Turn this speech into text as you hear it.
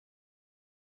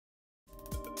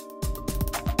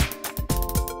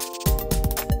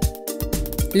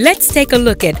Let's take a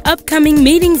look at upcoming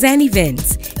meetings and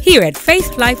events here at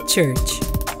Faith Life Church.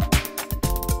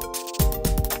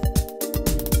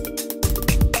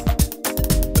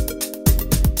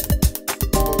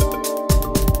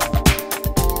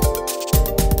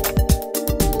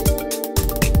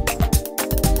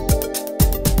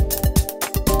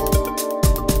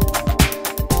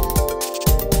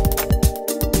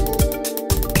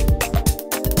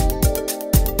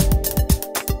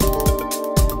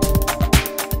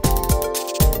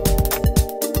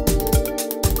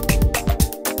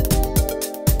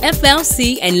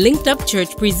 FLC and Linked Up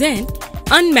Church present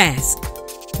Unmask,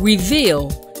 Reveal,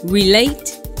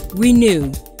 Relate,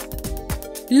 Renew.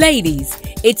 Ladies,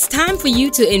 it's time for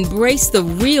you to embrace the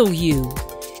real you.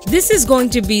 This is going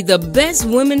to be the best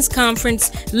women's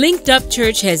conference Linked Up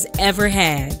Church has ever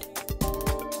had.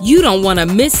 You don't want to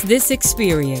miss this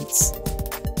experience.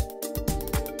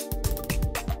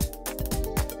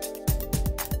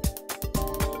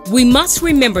 We must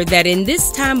remember that in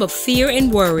this time of fear and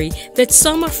worry that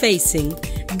some are facing,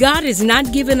 God has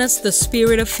not given us the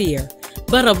spirit of fear,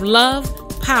 but of love,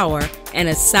 power, and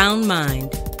a sound mind.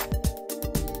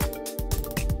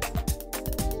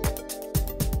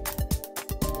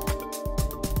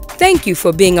 Thank you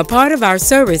for being a part of our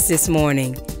service this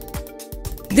morning.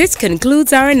 This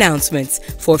concludes our announcements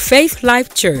for Faith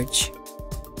Life Church.